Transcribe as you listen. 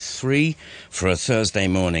3 for a Thursday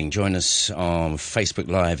morning. Join us on Facebook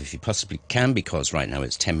Live if you possibly can, because right now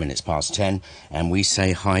it's 10 minutes past 10 and we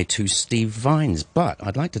say hi to Steve Vines. But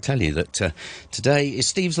I'd like to tell you that today is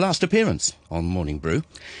Steve's last appearance on Morning Brew.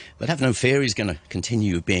 But have no fear, he's going to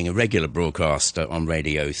continue being a regular broadcaster on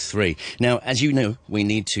Radio 3. Now, as you know, we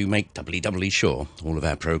need to make doubly sure all of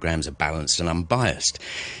our programmes are balanced and unbiased.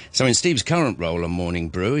 So in Steve's current role on Morning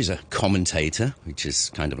Brew, he's a commentator, which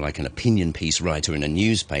is kind of like an opinion piece writer in a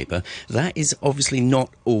newspaper. That is obviously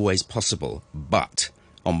not always possible, but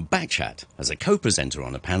on Backchat, as a co-presenter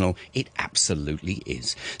on a panel, it absolutely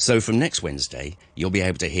is. So from next Wednesday, you'll be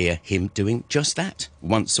able to hear him doing just that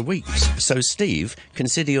once a week. So, Steve,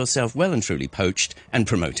 consider yourself well and truly poached and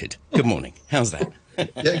promoted. Good morning. How's that?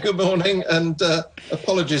 Yeah, good morning, and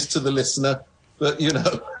apologies to the listener, but, you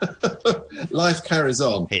know, life carries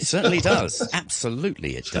on. It certainly does.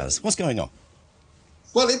 Absolutely it does. What's going on?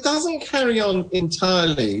 Well, it doesn't carry on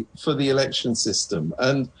entirely for the election system,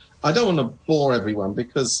 and I don't want to bore everyone,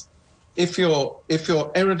 because if you're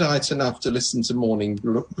erudite enough to listen to Morning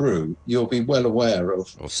Brew, you'll be well aware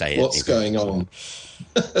of what's going on.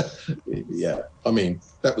 Yeah, I mean,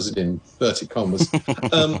 that was in inverted commas.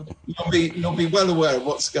 You'll be well aware of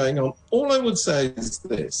what's going on. All I would say is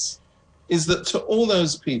this, is that to all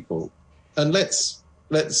those people, and let's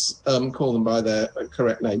call them by their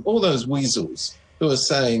correct name, all those weasels who are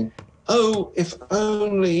saying, oh, if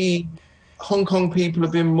only Hong Kong people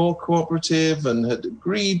have been more cooperative and had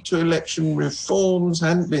agreed to election reforms,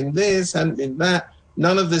 hadn't been this, hadn't been that,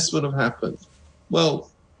 none of this would have happened. Well,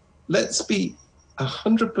 let's be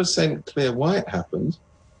 100% clear why it happened,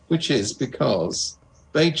 which is because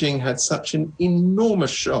Beijing had such an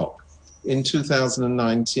enormous shock in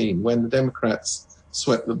 2019 when the Democrats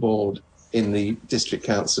swept the board in the district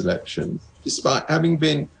council election, despite having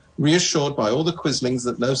been reassured by all the quislings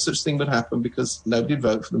that no such thing would happen because nobody would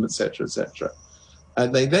vote for them, etc., etc.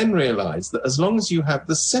 And they then realised that as long as you have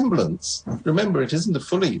the semblance, remember, it isn't a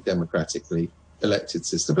fully democratically elected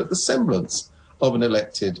system, but the semblance of an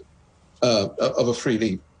elected, of a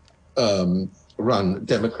freely run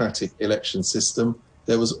democratic election system,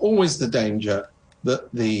 there was always the danger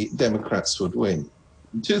that the Democrats would win.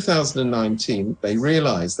 In 2019, they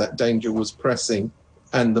realised that danger was pressing,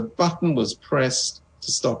 and the button was pressed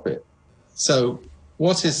to stop it. So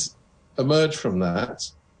what has emerged from that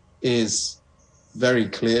is very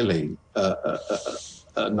clearly a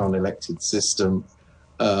non-elected system,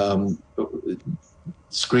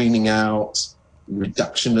 screening out,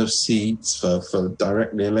 reduction of seats for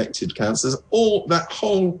directly elected councillors, all that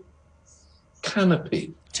whole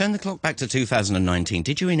canopy. Turn the clock back to 2019.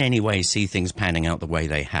 Did you in any way see things panning out the way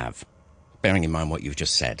they have, bearing in mind what you've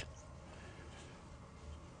just said?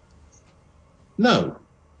 No.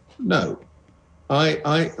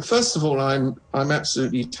 I first of all, I'm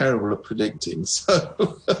absolutely terrible at predicting.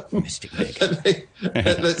 So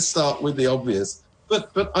let's start with the obvious.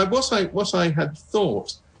 But what I had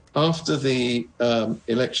thought after the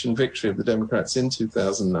election victory of the Democrats in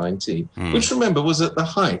 2019, which remember was at the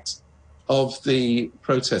height of the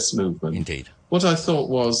protest movement. Indeed. What I thought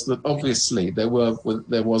was that obviously there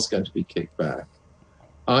was going to be kickback.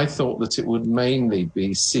 I thought that it would mainly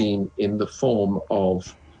be seen in the form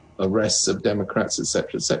of arrests of Democrats,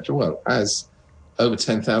 etc., etc. Well, as over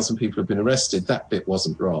 10,000 people have been arrested, that bit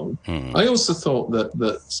wasn't wrong. I also thought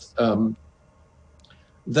that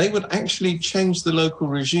they would actually change the local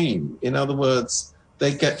regime. In other words,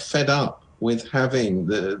 they'd get fed up with having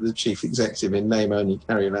the chief executive in name only,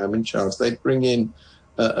 Carrie Lam, in charge. They'd bring in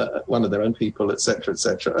one of their own people, etc.,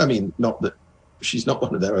 etc. I mean, not that she's not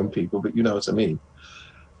one of their own people, but you know what I mean.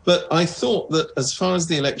 But I thought that as far as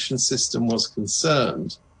the election system was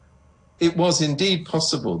concerned, it was indeed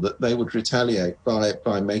possible that they would retaliate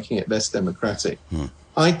by making it less democratic.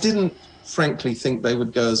 I didn't, frankly, think they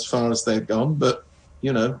would go as far as they've gone, but,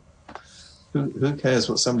 you know, who cares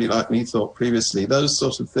what somebody like me thought previously? Those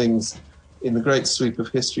sort of things in the great sweep of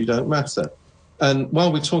history don't matter. And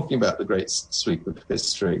while we're talking about the great sweep of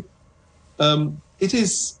history, it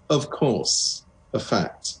is, of course, a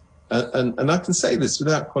fact, and I can say this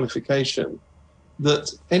without qualification,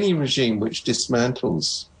 that any regime which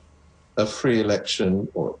dismantles a free election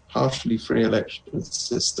or partially free election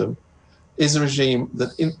system is a regime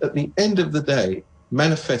that at the end of the day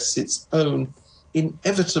manifests its own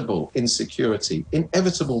inevitable insecurity,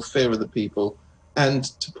 inevitable fear of the people, and,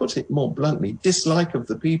 to put it more bluntly, dislike of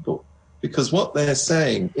the people. Because what they're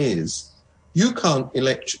saying is, you can't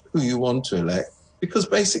elect who you want to elect because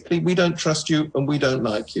basically we don't trust you and we don't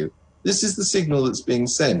like you. This is the signal that's being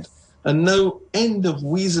sent. And no end of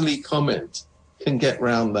weaselly comment can get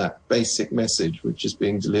round that basic message which is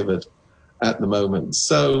being delivered. at the moment.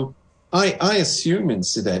 So I assume,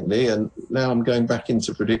 incidentally, and now I'm going back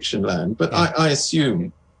into prediction land, but I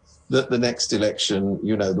assume that the next election,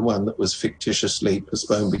 the one that was fictitiously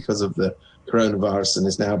postponed because of the coronavirus and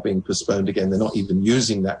is now being postponed again, they're not even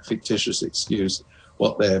using that fictitious excuse.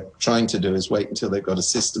 What they're trying to do is wait until they've got a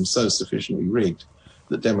system so sufficiently rigged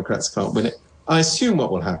that Democrats can't win it. I assume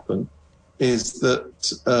what will happen is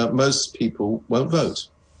that most people won't vote.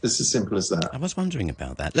 It's as simple as that. I was wondering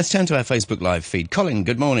about that. Let's turn to our Facebook Live feed. Colin,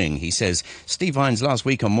 good morning. He says, Steve Vines last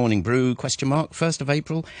week on Morning Brew, 1st of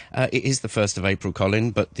April. It is the 1st of April, Colin,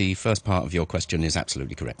 but the first part of your question is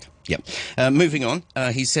absolutely correct. Yep. Moving on,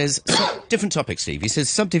 he says, different topic, Steve. He says,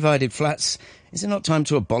 subdivided flats, is it not time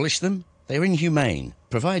to abolish them? They're inhumane.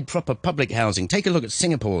 Provide proper public housing. Take a look at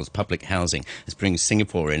Singapore's public housing. Let's bring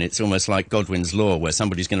Singapore in. It's almost like Godwin's Law, where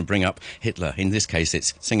somebody's going to bring up Hitler. In this case,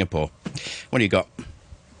 it's Singapore. What do you got?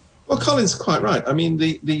 Well, Colin's quite right. I mean,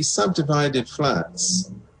 the subdivided flats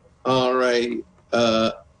are a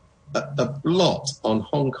blot on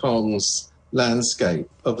Hong Kong's landscape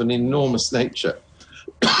of an enormous nature.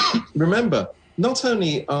 Remember, not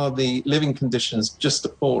only are the living conditions just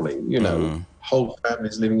appalling, whole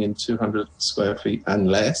families living in 200 square feet and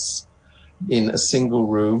less in a single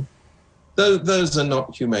room, those are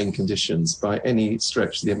not humane conditions by any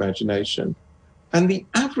stretch of the imagination. And the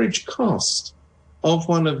average cost of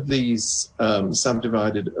one of these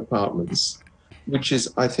subdivided apartments, which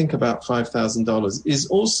is, I think, about $5,000, is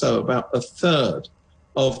also about a third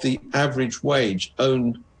of the average wage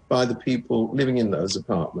owned by the people living in those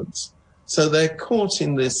apartments. So they're caught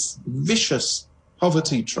in this vicious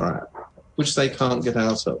poverty trap, which they can't get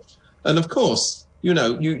out of. And of course, you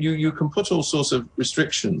can put all sorts of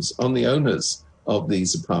restrictions on the owners of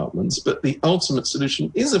these apartments, but the ultimate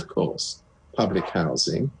solution is, of course, public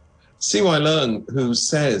housing. C.Y. Leung, who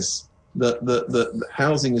says that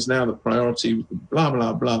housing is now the priority, blah,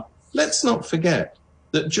 blah, blah. Let's not forget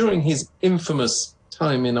that during his infamous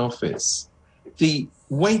time in office, the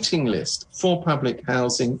waiting list for public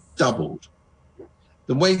housing doubled.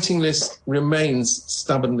 The waiting list remains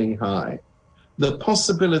stubbornly high. The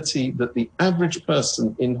possibility that the average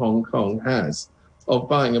person in Hong Kong has of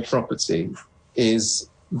buying a property is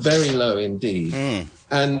very low indeed.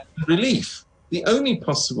 And relief, the only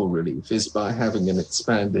possible relief is by having an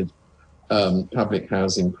expanded public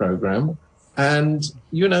housing program. And,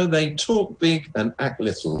 they talk big and act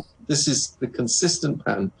little. This is the consistent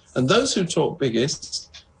pattern. And those who talk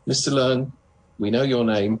biggest, Mr. Leung, we know your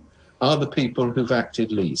name, are the people who've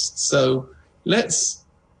acted least. So let's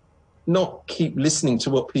not keep listening to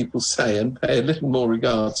what people say and pay a little more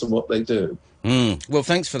regard to what they do. Well,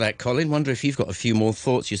 thanks for that, Colin. Wonder if you've got a few more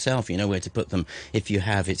thoughts yourself. You know where to put them. If you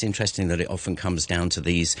have, it's interesting that it often comes down to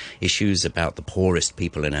these issues about the poorest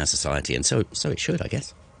people in our society, and so it should, I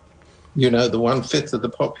guess. The 1/5 of the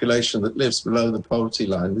population that lives below the poverty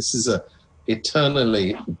line. This is a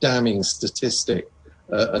eternally damning statistic,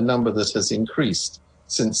 a number that has increased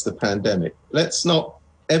since the pandemic. Let's not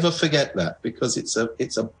ever forget that, because it's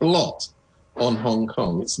a blot on Hong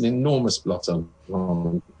Kong. It's an enormous blot on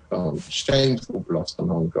Hong Kong, shameful blot on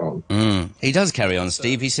Hong Kong. He does carry on,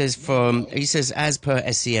 Steve. He says, as per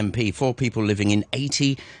SCMP, 4 people living in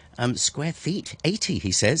 80 square feet, 80,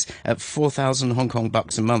 he says, at 4,000 Hong Kong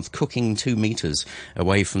bucks a month, cooking 2 meters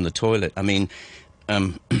away from the toilet. I mean,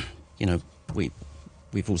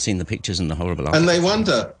 we've all seen the pictures and the horrible. And they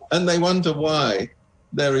wonder why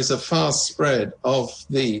there is a fast spread of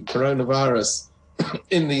the coronavirus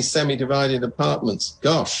in these semi-divided apartments.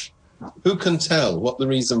 Gosh, who can tell what the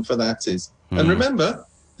reason for that is? And remember,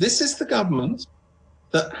 this is the government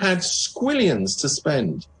that had squillions to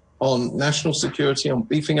spend on national security, on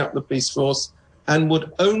beefing up the police force, and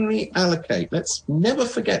would only allocate, let's never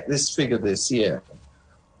forget this figure this year,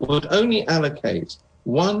 would only allocate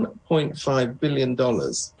 $1.5 billion,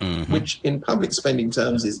 which in public spending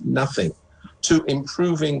terms is nothing, to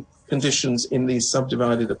improving conditions in these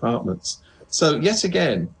subdivided apartments. So yet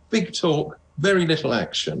again, big talk, very little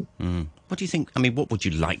action. What do you think? I mean, what would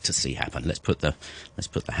you like to see happen? Let's put the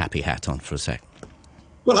happy hat on for a sec.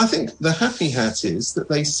 Well, I think the happy hat is that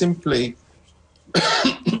they simply,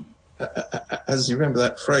 as you remember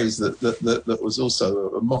that phrase that was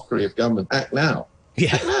also a mockery of government, act now.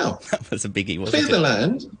 Yeah, act now. That was a biggie, wasn't it? Clear the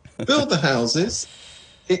land, build the houses,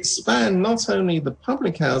 expand not only the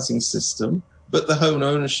public housing system, but the home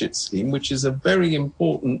ownership scheme, which is a very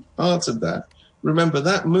important part of that. Remember,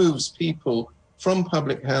 that moves people from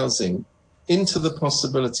public housing into the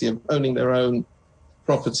possibility of owning their own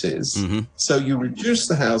properties. So you reduce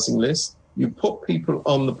the housing list, you put people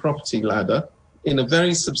on the property ladder in a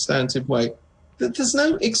very substantive way. There's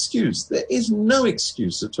no excuse. There is no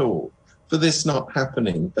excuse at all for this not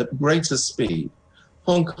happening at greater speed.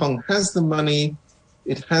 Hong Kong has the money,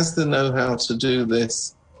 it has the know-how to do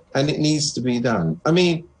this, and it needs to be done. I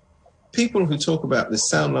mean, people who talk about this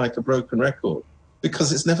sound like a broken record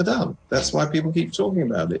because it's never done. That's why people keep talking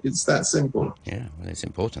about it. It's that simple. Yeah, well, it's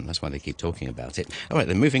important. That's why they keep talking about it. All right,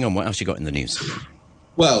 then moving on. What else you got in the news?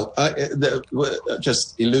 Well, I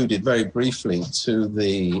just alluded very briefly to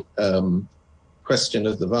the question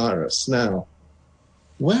of the virus. Now,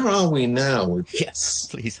 where are we now with this? Yes,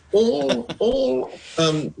 please. All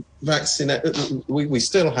vaccine. We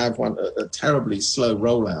still have a terribly slow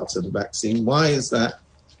rollout of the vaccine. Why is that?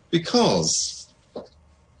 Because,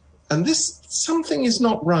 and this, something is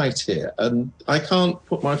not right here, and I can't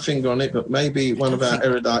put my finger on it, but maybe one of our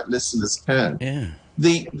erudite listeners can. Yeah.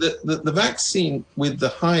 The vaccine with the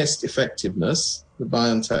highest effectiveness, the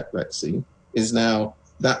BioNTech vaccine, is now,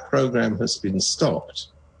 that program has been stopped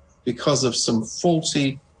because of some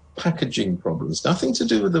faulty packaging problems. Nothing to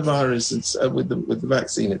do with the virus, with the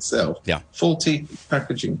vaccine itself. Yeah. Faulty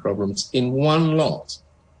packaging problems in one lot.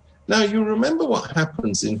 Now, you remember what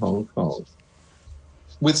happens in Hong Kong.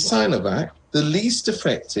 With Sinovac, the least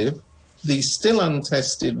effective, the still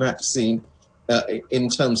untested vaccine in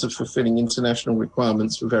terms of fulfilling international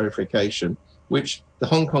requirements for verification, which the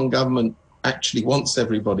Hong Kong government actually wants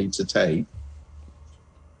everybody to take,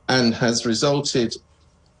 and has resulted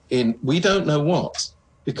in, we don't know what,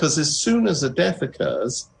 because as soon as a death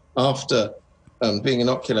occurs after being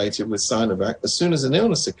inoculated with Sinovac, as soon as an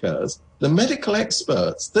illness occurs, the medical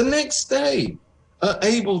experts the next day are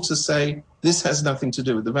able to say this has nothing to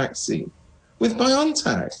do with the vaccine. With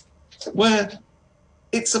BioNTech, where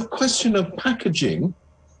it's a question of packaging,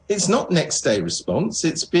 it's not next day response.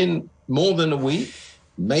 It's been more than a week.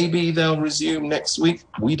 Maybe they'll resume next week.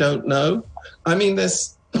 We don't know. I mean,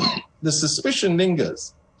 there's the suspicion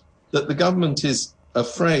lingers that the government is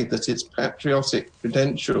afraid that its patriotic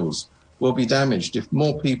credentials will be damaged if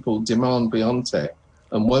more people demand BioNTech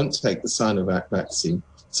and won't take the Sinovac vaccine.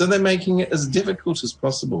 So they're making it as difficult as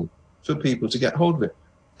possible for people to get hold of it.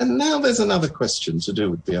 And now there's another question to do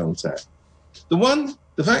with BioNTech.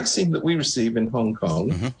 The vaccine that we receive in Hong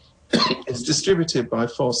Kong is distributed by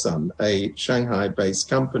Fosun, a Shanghai-based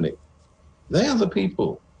company. They are the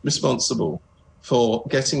people responsible for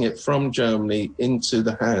getting it from Germany into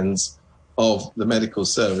the hands of the medical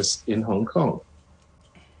service in Hong Kong.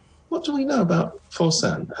 What do we know about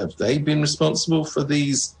Fosun? Have they been responsible for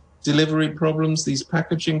these delivery problems, these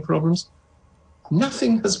packaging problems?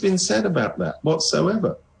 Nothing has been said about that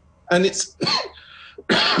whatsoever. And it's,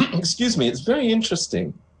 excuse me, it's very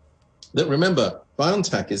interesting that, remember,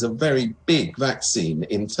 BioNTech is a very big vaccine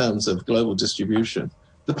in terms of global distribution.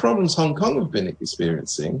 The problems Hong Kong have been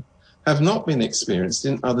experiencing have not been experienced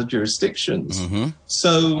in other jurisdictions.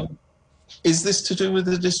 So is this to do with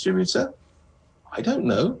the distributor? I don't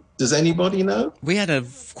know. Does anybody know? We had a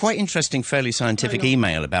quite interesting, fairly scientific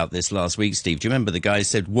email about this last week, Steve. Do you remember the guy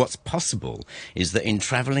said what's possible is that in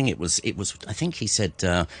travelling it was I think he said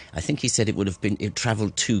it would have been, it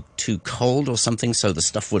travelled too cold or something, so the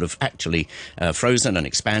stuff would have actually frozen and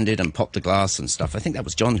expanded and popped the glass and stuff. I think that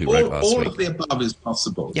was John who wrote last week. All of the above is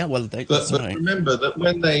possible. Yeah, well, but remember that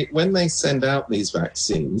when they send out these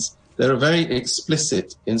vaccines, there are very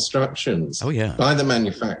explicit instructions by the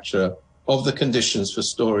manufacturer of the conditions for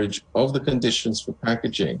storage, of the conditions for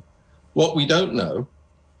packaging. What we don't know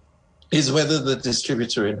is whether the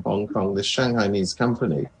distributor in Hong Kong, the Shanghainese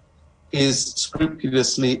company, is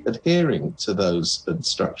scrupulously adhering to those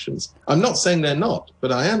instructions. I'm not saying they're not,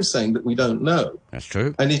 but I am saying that we don't know. That's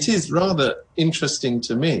true. And it is rather interesting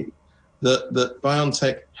to me that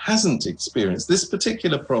BioNTech hasn't experienced this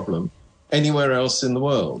particular problem anywhere else in the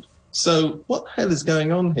world. So what the hell is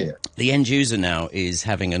going on here? The end user now is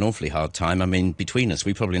having an awfully hard time. I mean, between us,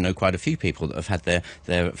 we probably know quite a few people that have had their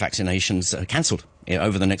vaccinations cancelled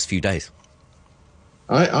over the next few days.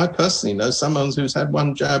 I personally know someone who's had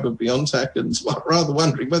one jab of BioNTech and is rather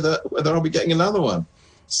wondering whether I'll be getting another one.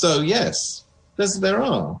 So, yes, there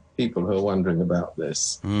are people who are wondering about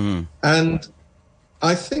this. And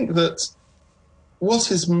I think that what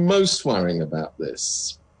is most worrying about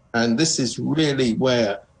this, and this is really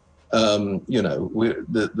where the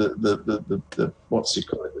what's you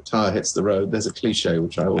call it? The tire hits the road. There's a cliche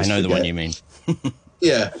which I always forget. The one you mean.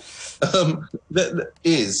 Yeah,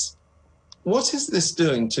 is what is this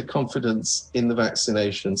doing to confidence in the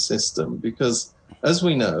vaccination system? Because as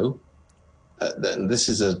we know, and this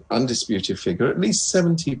is an undisputed figure, at least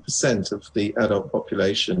 70% of the adult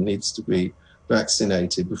population needs to be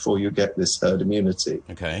vaccinated before you get this herd immunity.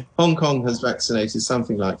 Okay. Hong Kong has vaccinated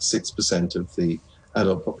something like 6% of the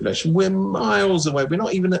adult population. We're miles away. We're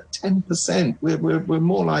not even at 10%. We're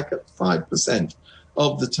more like at 5%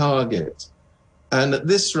 of the target. And at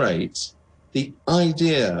this rate, the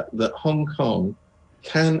idea that Hong Kong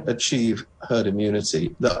can achieve herd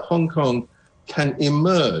immunity, that Hong Kong can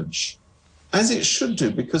emerge, as it should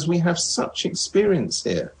do, because we have such experience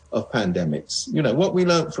here of pandemics. You know, what we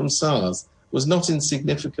learned from SARS was not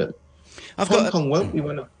insignificant. Hong Kong won't be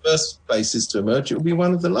one of the first places to emerge. It will be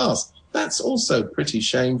one of the last. That's also pretty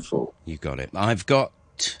shameful. You got it.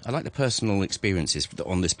 I like the personal experiences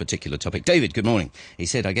on this particular topic. David, good morning. He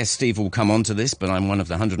said, I guess Steve will come on to this, but I'm one of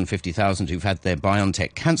the 150,000 who've had their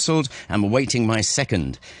BioNTech cancelled. I'm awaiting my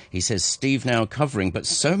second. He says, Steve now covering, but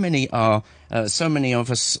so many of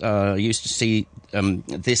us used to see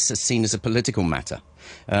this as seen as a political matter.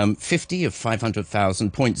 50 of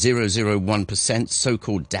 500,000, 0.001%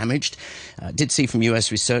 so-called damaged. Did see from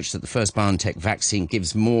US research that the first BioNTech vaccine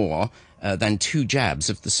gives more than 2 jabs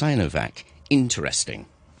of the Sinovac. Interesting.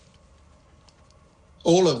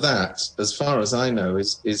 All of that, as far as I know,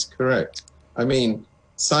 is correct. I mean,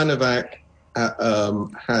 Sinovac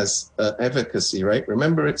has an efficacy rate.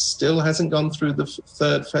 Remember, it still hasn't gone through the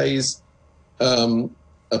third phase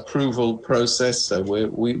approval process. So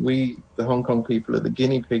we, the Hong Kong people, are the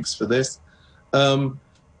guinea pigs for this.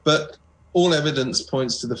 But all evidence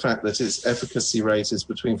points to the fact that its efficacy rate is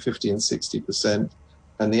between 50 and 60%,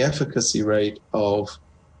 and the efficacy rate of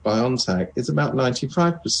BioNTech is about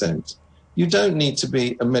 95%. You don't need to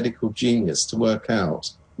be a medical genius to work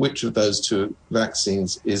out which of those 2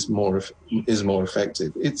 vaccines is more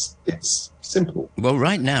effective. It's simple. Well,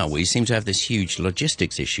 right now we seem to have this huge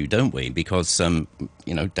logistics issue, don't we? Because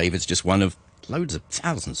David's just one of loads of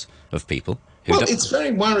thousands of people. It's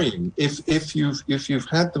very worrying if you've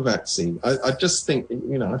had the vaccine. I just think, I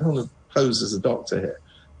don't want to pose as a doctor here,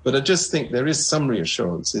 but I just think there is some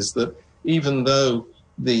reassurance is that even though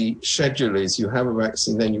the schedule is you have a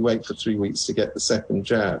vaccine, then you wait for 3 weeks to get the second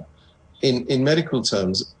jab. In medical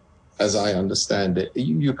terms, as I understand it,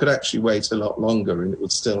 you could actually wait a lot longer and it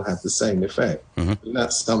would still have the same effect. Mm-hmm. And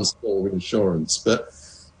that's some small reassurance. But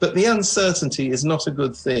the uncertainty is not a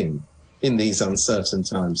good thing in these uncertain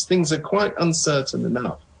times. Things are quite uncertain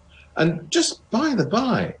enough. And just by the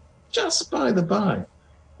by,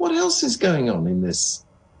 what else is going on in this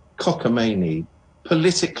cockamamie,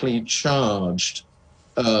 politically charged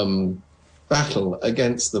battle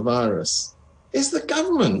against the virus? Is the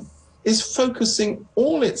government is focusing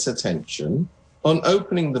all its attention on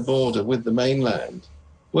opening the border with the mainland,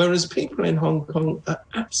 whereas people in Hong Kong are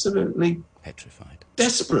absolutely petrified,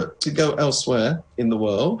 desperate to go elsewhere in the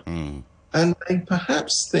world. And they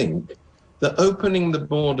perhaps think that opening the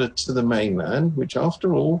border to the mainland, which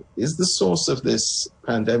after all is the source of this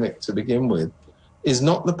pandemic to begin with, is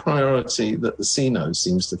not the priority that the CNO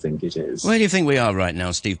seems to think it is. Where do you think we are right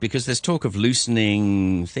now, Steve? Because there's talk of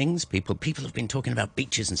loosening things. People have been talking about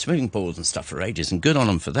beaches and swimming pools and stuff for ages, and good on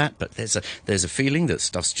them for that. But there's a feeling that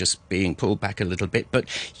stuff's just being pulled back a little bit. But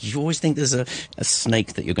you always think there's a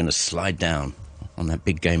snake that you're going to slide down on that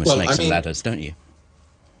big game of snakes and ladders, don't you?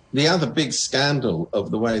 The other big scandal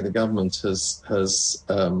of the way the government has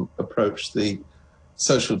approached the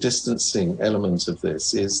social distancing element of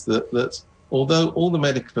this is that although all the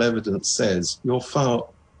medical evidence says you're far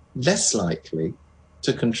less likely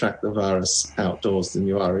to contract the virus outdoors than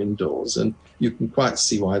you are indoors, and you can quite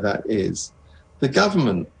see why that is, the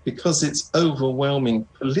government, because its overwhelming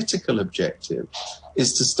political objective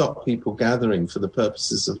is to stop people gathering for the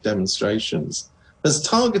purposes of demonstrations, has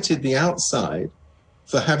targeted the outside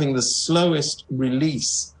for having the slowest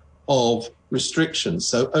release of restrictions.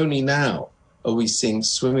 So only now are we seeing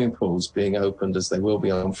swimming pools being opened, as they will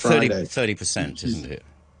be on Friday. 30%, isn't it?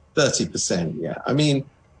 30%, yeah. I mean,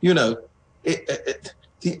 the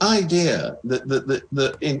idea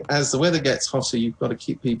that as the weather gets hotter, you've got to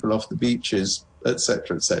keep people off the beaches,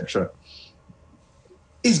 etc.,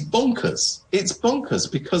 is bonkers. It's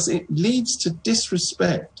bonkers because it leads to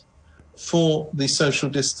disrespect for the social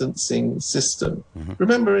distancing system. Mm-hmm.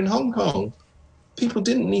 Remember, in Hong Kong, people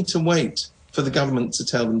didn't need to wait for the government to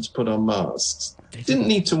tell them to put on masks. Didn't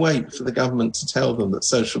need to wait for the government to tell them that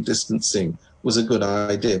social distancing was a good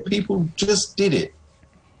idea. People just did it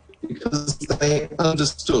because they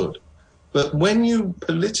understood. But when you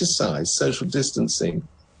politicize social distancing,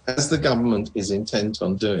 as the government is intent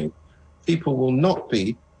on doing, people will not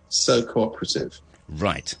be so cooperative.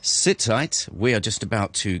 Right. Sit tight. We are just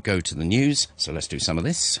about to go to the news, so let's do some of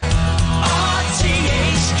this. RTHK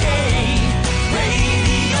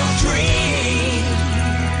Radio Dream.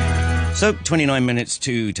 So, 29 minutes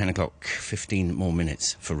to 10 o'clock. 15 more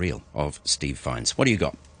minutes, for real, of Steve Vines. What do you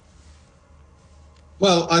got?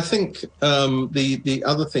 Well, I think the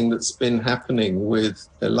other thing that's been happening with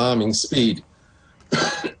alarming speed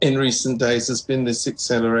in recent days has been this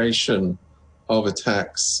acceleration of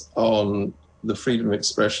attacks on the freedom of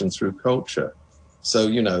expression through culture. So,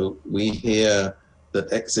 we hear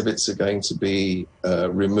that exhibits are going to be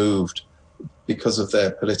removed because of their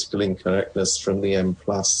political incorrectness from the M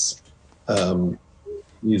Plus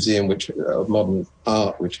museum, of modern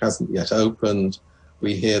art, which hasn't yet opened.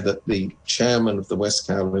 We hear that the chairman of the West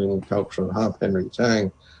Kowloon Cultural Hub, Henry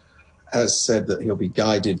Tang, has said that he'll be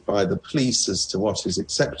guided by the police as to what is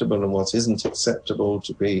acceptable and what isn't acceptable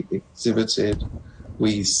to be exhibited.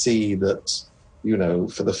 We see that,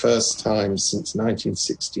 for the first time since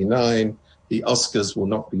 1969, the Oscars will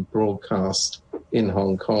not be broadcast in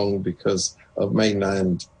Hong Kong because of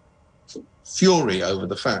mainland fury over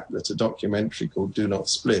the fact that a documentary called Do Not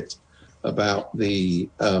Split about the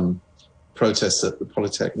protests at the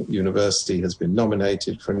Polytechnic University has been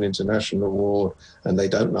nominated for an international award, and they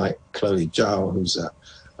don't like Chloe Zhao, who's an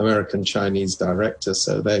American-Chinese director,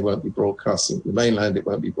 so they won't be broadcasting in the mainland, it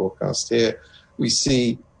won't be broadcast here. We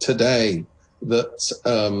see today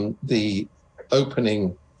that the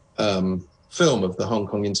opening film of the Hong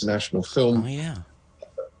Kong International Film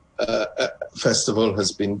Festival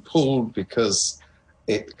has been pulled because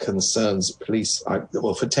it concerns police,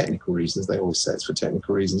 for technical reasons. They always say it's for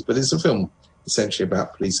technical reasons, but it's a film essentially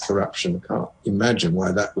about police corruption. I can't imagine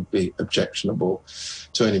why that would be objectionable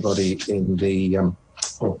to anybody in the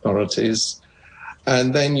authorities.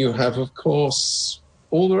 And then you have, of course,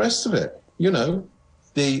 all the rest of it.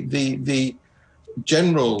 The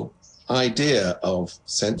general idea of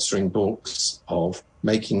censoring books, of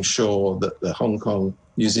making sure that the Hong Kong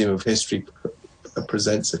Museum of History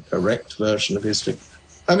presents a correct version of history.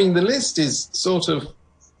 I mean, the list is sort of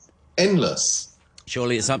endless.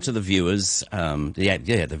 Surely it's up to the viewers,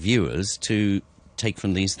 the viewers, to take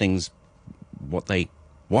from these things what they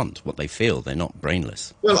want, what they feel. They're not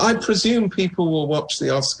brainless. Well, I presume people will watch the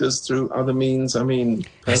Oscars through other means. I mean,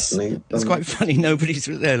 personally... It's quite funny. Nobody's...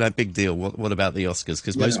 They're like, big deal. What about the Oscars?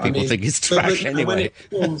 Because most people think it's trash anyway.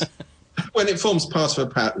 When it forms part of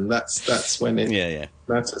a pattern, that's when it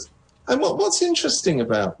matters. And what's interesting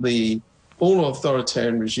about all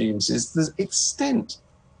authoritarian regimes is the extent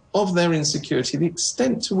of their insecurity, the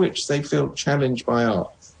extent to which they feel challenged by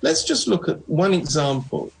art. Let's just look at one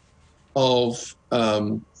example of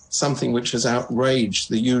something which has outraged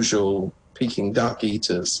the usual Peking duck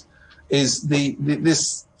eaters, is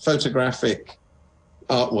this photographic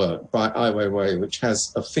artwork by Ai Weiwei, which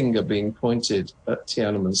has a finger being pointed at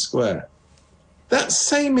Tiananmen Square. That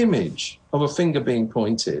same image of a finger being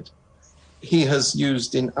pointed, he has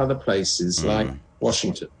used in other places like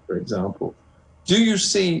Washington, for example. Do you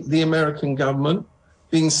see the American government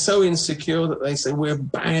being so insecure that they say, we're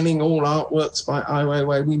banning all artworks by Ai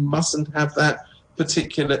Weiwei, we mustn't have that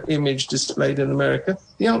particular image displayed in America?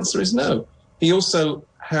 The answer is no. He also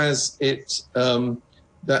has it,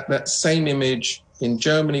 that same image in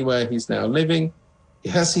Germany, where he's now living.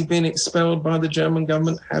 Has he been expelled by the German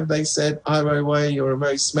government? Have they said, Ai Weiwei, you're a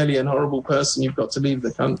very smelly and horrible person, you've got to leave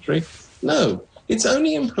the country? No. It's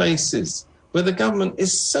only in places where the government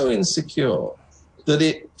is so insecure that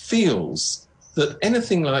it feels that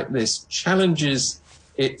anything like this challenges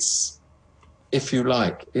its, if you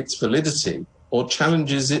like, its validity, or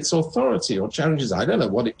challenges its authority, or challenges, I don't know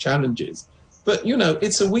what it challenges, but,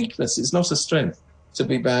 it's a weakness, it's not a strength to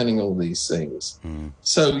be banning all these things.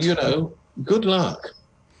 So, good luck,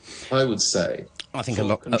 I would say. I think for a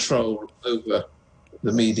lot control over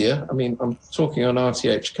the media. I mean, I'm talking on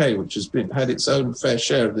RTHK, which has had its own fair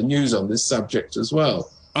share of the news on this subject as well.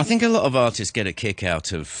 I think a lot of artists get a kick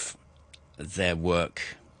out of their work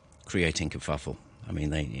creating kerfuffle. I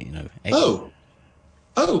mean,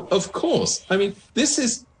 Oh, of course. I mean, this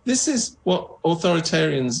is what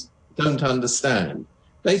authoritarians don't understand.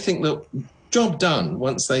 They think that job done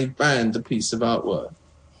once they've banned a piece of artwork.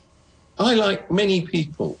 I, like many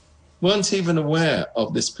people, weren't even aware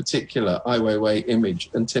of this particular Ai Weiwei image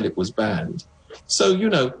until it was banned. So,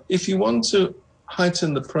 if you want to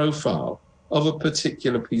heighten the profile of a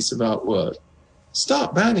particular piece of artwork,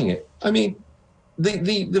 start banning it. I mean,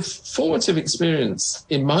 the formative experience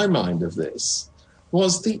in my mind of this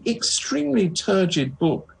was the extremely turgid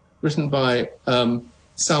book written by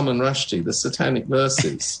Salman Rushdie, The Satanic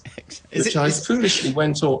Verses, which I foolishly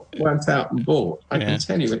went out and bought. I can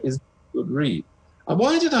tell you it is a good read. And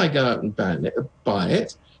why did I go out and buy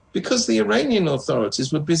it? Because the Iranian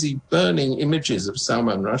authorities were busy burning images of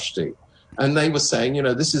Salman Rushdie. And they were saying,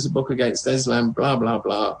 this is a book against Islam, blah, blah,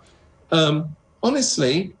 blah.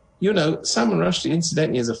 Honestly, you know, Salman Rushdie,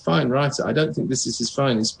 incidentally, is a fine writer. I don't think this is his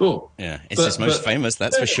finest book. Yeah, it's his most famous,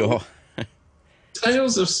 that's for sure.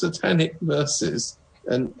 Tales of Satanic Verses,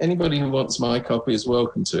 and anybody who wants my copy is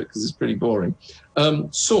welcome to it because it's pretty boring,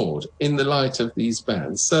 soared in the light of these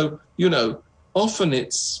bans. So, you know, often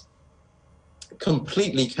it's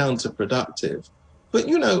completely counterproductive. But,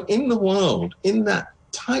 you know, in the world, in that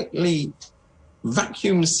tightly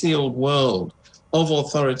vacuum-sealed world of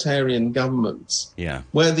authoritarian governments,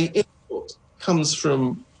 where the input comes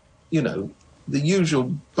from, you know, the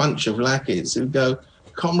usual bunch of lackeys who go,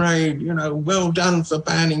 comrade, you know, well done for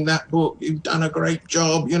banning that book. You've done a great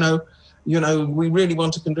job. You know, we really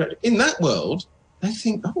want to congratulate. In that world, they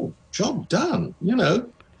think, oh, job done. You know,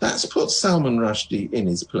 that's put Salman Rushdie in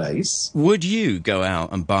his place. Would you go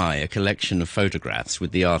out and buy a collection of photographs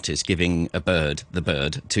with the artist giving the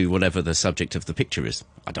bird, to whatever the subject of the picture is?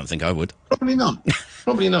 I don't think I would. Probably not.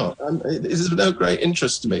 Probably not. It is of no great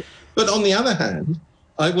interest to me. But on the other hand,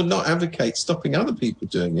 I would not advocate stopping other people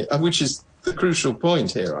doing it, which is the crucial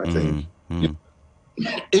point here, I think.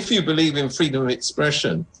 If you believe in freedom of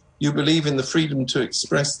expression, you believe in the freedom to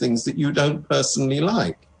express things that you don't personally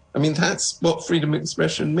like. I mean, that's what freedom of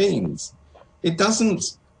expression means. It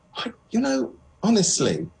doesn't, you know,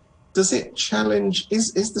 honestly, does it challenge,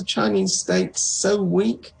 is the Chinese state so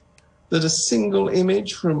weak that a single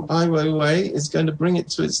image from Ai Weiwei is going to bring it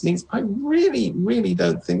to its knees? I really, really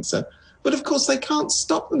don't think so. But of course, they can't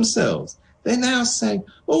stop themselves. They're now saying,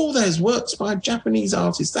 oh, there's works by Japanese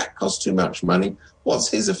artists. That costs too much money. What's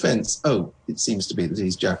his offence? Oh, it seems to be that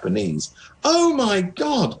he's Japanese. Oh, my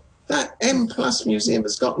God, that M Plus museum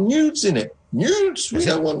has got nudes in it. Nudes? We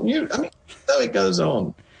don't want nudes. I mean, so it goes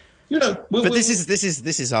on. You know, but this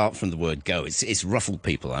is art from the word go. It's ruffled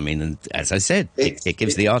people. I mean, and as I said, it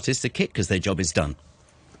gives the artist a kick because their job is done.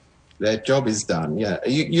 Their job is done, yeah.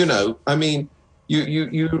 You know, I mean,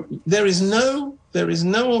 there is no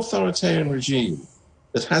authoritarian regime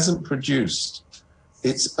that hasn't produced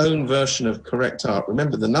its own version of correct art.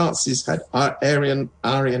 Remember, the Nazis had Aryan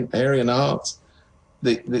art.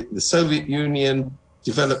 The Soviet Union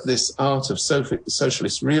developed this art of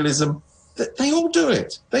socialist realism. They all do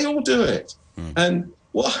it. They all do it. And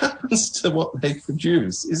what happens to what they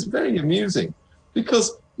produce is very amusing,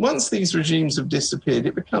 because once these regimes have disappeared,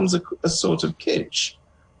 it becomes a sort of kitsch.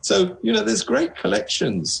 So, you know, there's great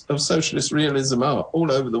collections of socialist realism art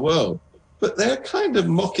all over the world, but they're kind of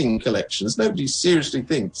mocking collections. Nobody seriously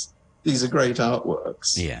thinks these are great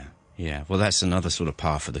artworks. Yeah. Well, that's another sort of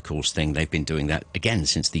par for the course thing. They've been doing that, again,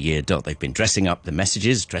 since the year dot. They've been dressing up the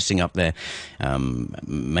messages, dressing up their,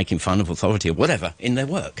 making fun of authority or whatever in their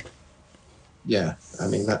work. Yeah, I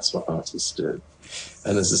mean, that's what artists do.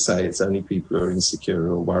 And as I say, it's only people who are insecure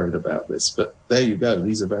who are worried about this. But there you go.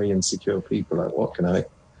 These are very insecure people. Like, what can I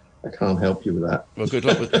can't help you with that. Well, good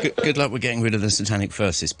luck with getting rid of the Satanic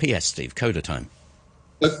Verses. P.S. Steve, coda time.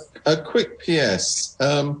 A quick P.S.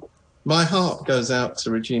 My heart goes out to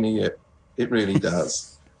Regina Yip. It really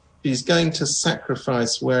does. She's going to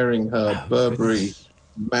sacrifice wearing her Burberry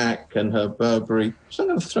Mac and her Burberry. She's not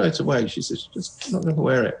going to throw it away. She says she's just not going to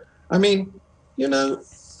wear it. I mean, you know,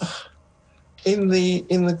 in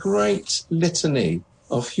the great litany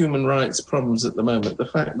of human rights problems at the moment, the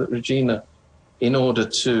fact that Regina, in order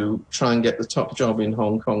to try and get the top job in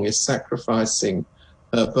Hong Kong, is sacrificing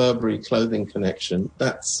her Burberry clothing connection,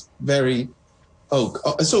 that's very,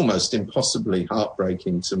 it's almost impossibly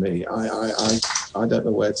heartbreaking to me. I don't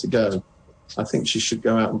know where to go. I think she should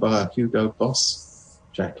go out and buy a Hugo Boss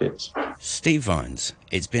jacket. Steve Vines,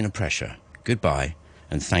 it's been a pleasure. Goodbye,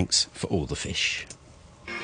 and thanks for all the fish.